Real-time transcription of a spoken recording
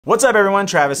What's up everyone,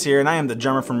 Travis here, and I am the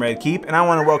drummer from Red Keep, and I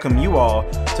want to welcome you all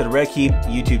to the Red Keep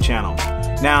YouTube channel.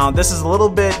 Now, this is a little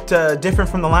bit different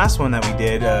from the last one that we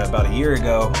did about a year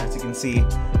ago. As you can see,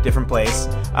 different place.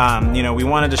 We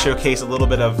wanted to showcase a little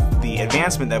bit of the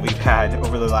advancement that we've had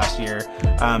over the last year.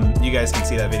 You guys can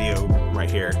see that video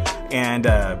right here. And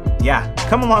yeah,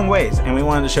 come a long ways, and we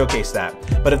wanted to showcase that.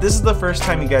 But if this is the first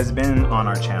time you guys have been on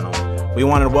our channel, we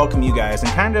wanted to welcome you guys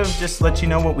and kind of just let you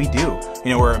know what we do.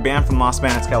 We're a band from Los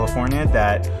Banos, California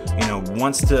that,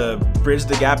 wants to bridge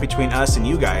the gap between us and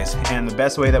you guys. And the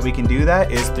best way that we can do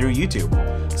that is through YouTube.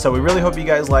 So we really hope you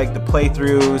guys like the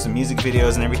playthroughs and music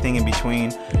videos and everything in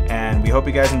between. And we hope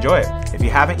you guys enjoy it. If you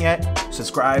haven't yet,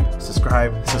 subscribe,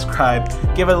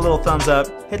 give it a little thumbs up,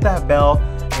 hit that bell,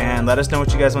 and let us know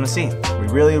what you guys want to see. We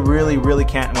really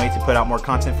can't wait to put out more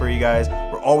content for you guys.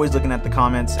 We're always looking at the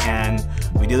comments, and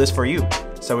we do this for you.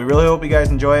 So we really hope you guys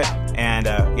enjoy it, and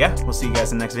yeah, we'll see you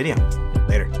guys in the next video.